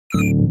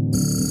Hey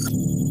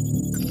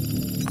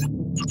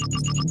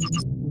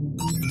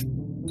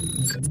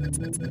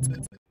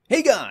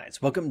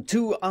guys, welcome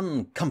to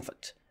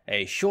Uncomfort,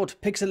 a short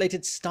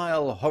pixelated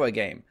style horror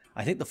game.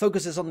 I think the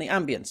focus is on the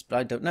ambience, but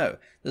I don't know.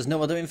 There's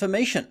no other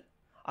information.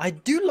 I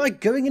do like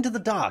going into the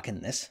dark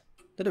in this.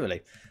 Literally.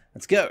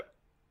 Let's go.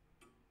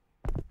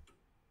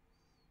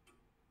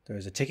 There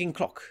is a ticking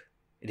clock.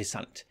 It is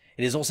silent.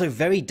 It is also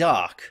very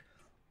dark.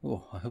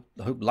 Oh, I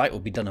hope light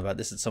will be done about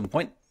this at some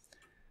point.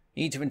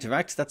 Need to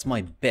interact. That's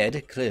my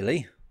bed,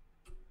 clearly.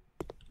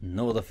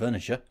 No other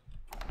furniture.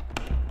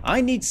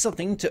 I need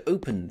something to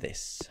open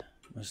this.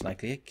 Most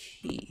likely a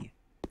key.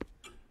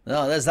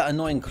 Oh, there's that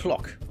annoying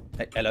clock.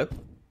 Hey, hello?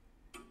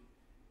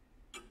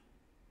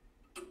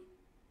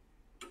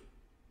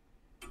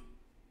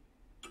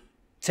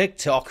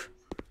 Tick-tock.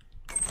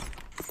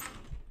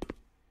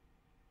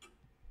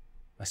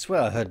 I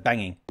swear I heard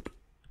banging.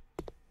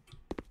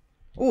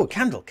 Oh, a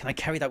candle. Can I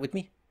carry that with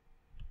me?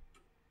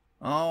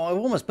 Oh, I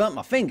almost burnt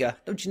my finger.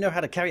 Don't you know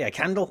how to carry a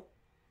candle?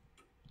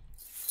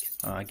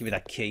 Alright, give me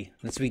that key.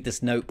 Let's read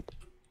this note.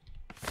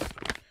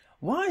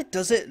 Why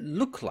does it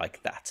look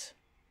like that?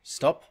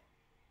 Stop.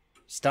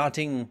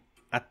 Starting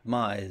at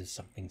my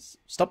something.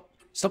 Stop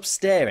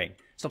staring.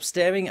 Stop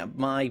staring at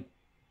my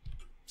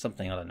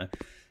something, I don't know.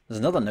 There's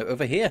another note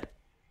over here.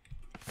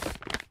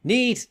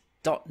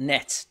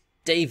 Need.net.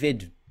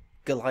 David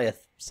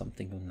Goliath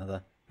something or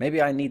another.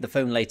 Maybe I need the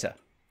phone later.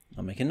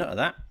 I'll make a note of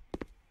that.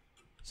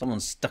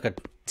 Someone stuck a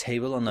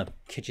table on the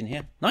kitchen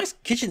here. Nice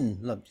kitchen.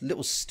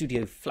 Little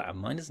studio flat of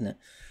mine, isn't it?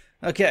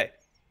 Okay.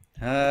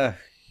 I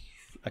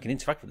can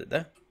interact with it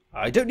though.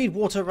 I don't need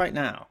water right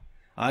now.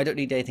 I don't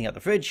need anything out the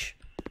fridge.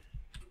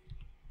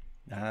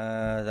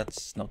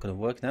 That's not going to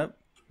work now.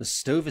 The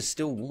stove is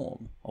still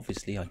warm.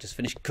 Obviously, I just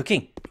finished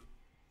cooking.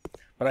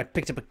 But I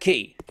picked up a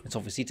key. It's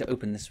obviously to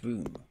open this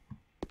room.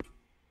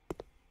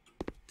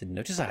 Didn't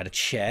notice I had a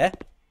chair.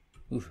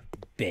 Ooh,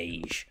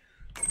 beige.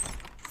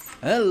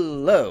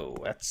 Hello.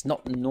 That's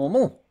not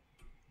normal.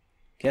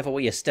 Careful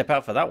where you step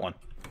out for that one.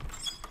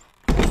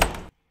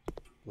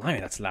 Blimey,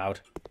 that's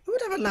loud. Who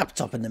would have a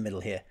laptop in the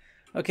middle here?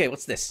 Okay,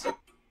 what's this?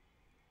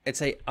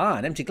 It's an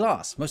empty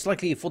glass. Most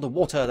likely for the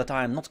water that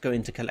I am not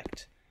going to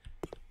collect.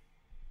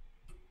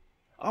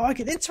 Oh, I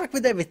can interact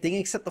with everything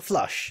except the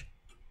flush.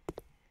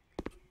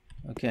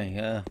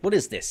 Okay, what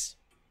is this?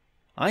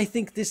 I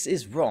think this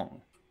is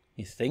wrong.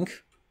 You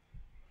think?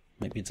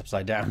 Maybe it's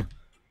upside down.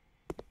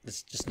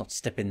 Let's just not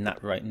step in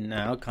that right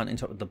now. Can't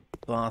interact with the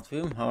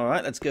bathroom.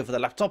 Alright, let's go for the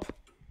laptop.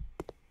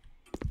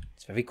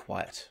 It's very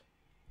quiet.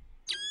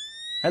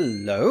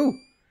 Hello?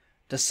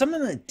 Does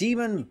summon a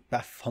demon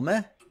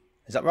Baphomet?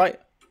 Is that right?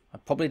 I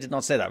probably did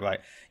not say that right.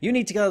 You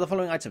need to gather the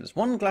following items.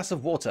 1 glass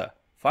of water,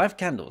 5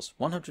 candles,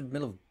 100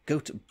 ml of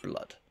goat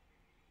blood.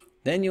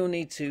 Then you'll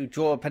need to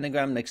draw a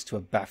pentagram next to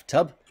a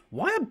bathtub.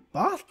 Why a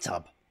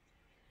bathtub?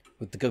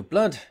 With the goat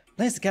blood,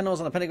 place the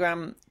candles on the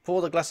pentagram,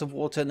 pour the glass of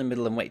water in the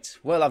middle and wait.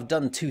 Well, I've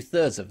done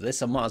 2/3 of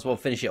this, I might as well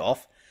finish it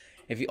off.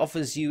 If he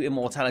offers you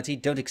immortality,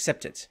 don't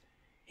accept it.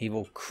 He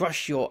will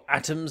crush your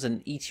atoms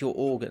and eat your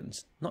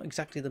organs. Not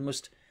exactly the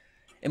most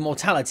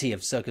immortality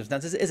of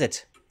circumstances, is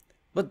it?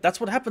 But that's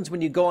what happens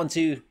when you go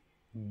onto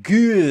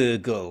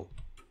Google.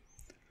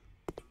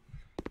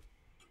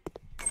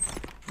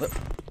 But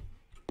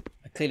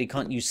I clearly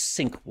can't use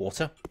sink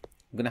water.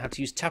 I'm going to have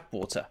to use tap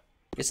water.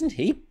 Isn't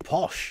he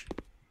posh?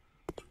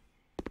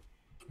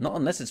 Not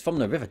unless it's from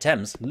the River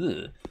Thames.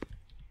 Ugh.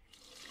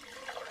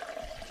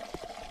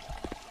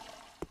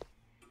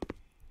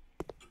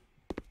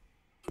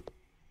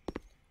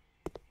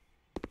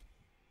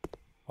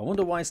 I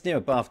wonder why it's near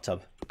a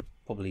bathtub.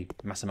 Probably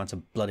mass amount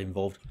of blood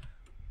involved.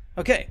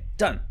 Okay,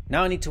 done.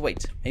 Now I need to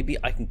wait. Maybe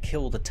I can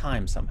kill the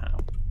time somehow.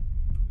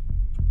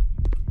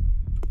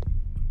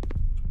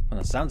 From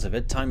the sounds of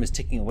it, time is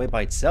ticking away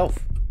by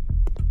itself.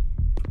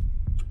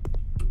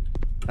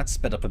 That's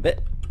sped up a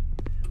bit.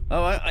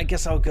 Alright, I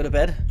guess I'll go to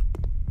bed.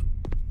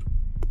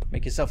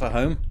 Make yourself at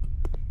home.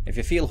 If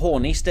you feel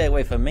horny, stay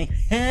away from me.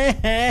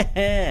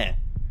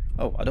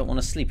 Oh, I don't want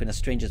to sleep in a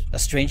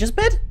stranger's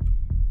bed?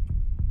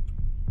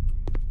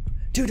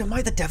 Dude, am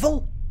I the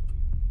devil?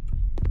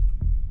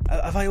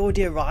 Have I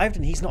already arrived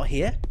and he's not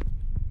here?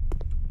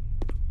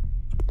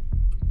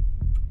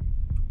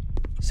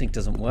 Sink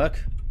doesn't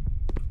work.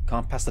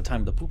 Can't pass the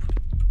time with the poop.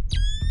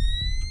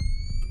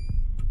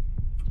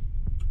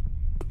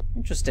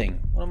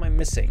 Interesting. What am I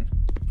missing?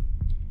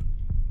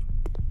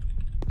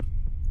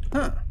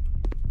 Huh.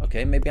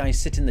 Okay, maybe I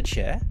sit in the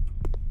chair?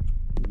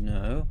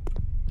 No.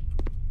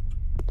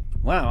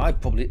 Wow, I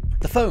probably...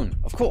 The phone,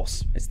 of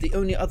course. It's the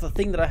only other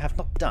thing that I have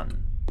not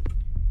done.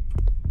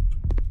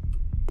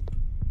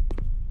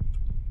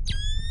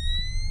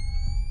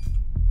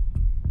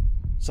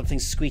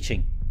 Something's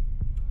screeching.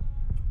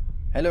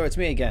 Hello, it's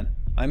me again.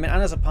 I'm in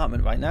Anna's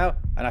apartment right now,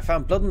 and I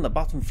found blood on the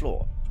bottom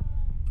floor.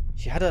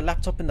 She had her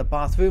laptop in the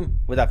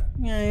bathroom with a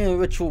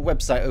ritual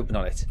website open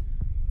on it.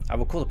 I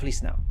will call the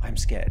police now. I'm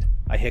scared.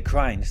 I hear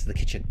crying next to the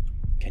kitchen.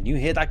 Can you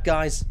hear that,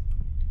 guys?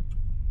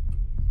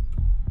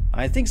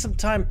 I think some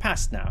time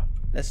passed now.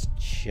 Let's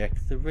check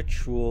the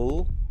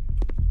ritual.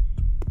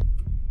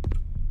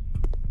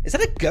 Is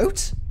that a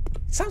goat?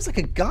 It sounds like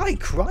a guy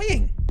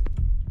crying.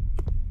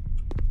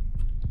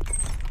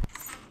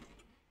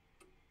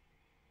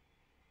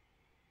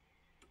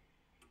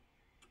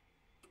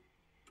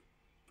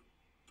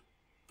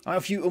 I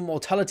offer you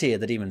immortality,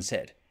 the demon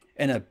said,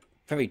 in a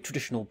very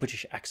traditional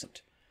British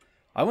accent.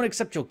 I won't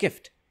accept your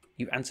gift,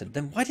 you answered.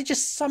 Then why did you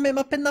sum him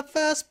up in the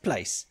first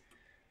place?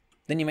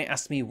 Then you may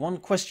ask me one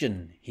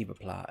question, he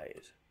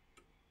replied.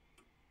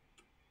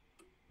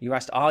 You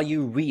asked, are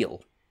you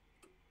real?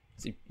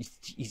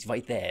 He's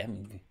right there.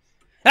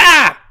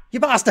 Ah! You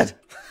bastard!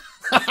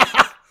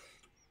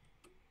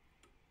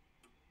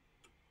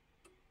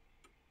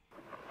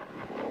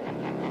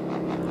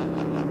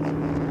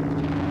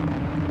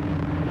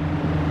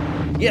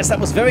 Yes, that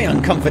was very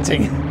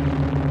uncomforting.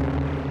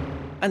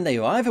 And there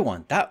you are,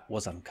 everyone. That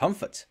was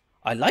Uncomfort.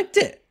 I liked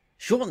it.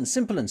 Short and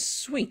simple and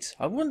sweet.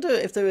 I wonder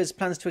if there is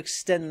plans to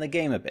extend the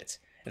game a bit.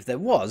 If there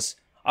was,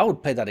 I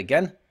would play that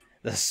again.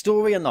 The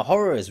story and the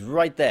horror is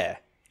right there.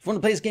 If you want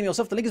to play this game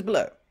yourself, the link is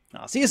below.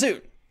 I'll see you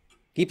soon.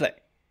 Keep playing.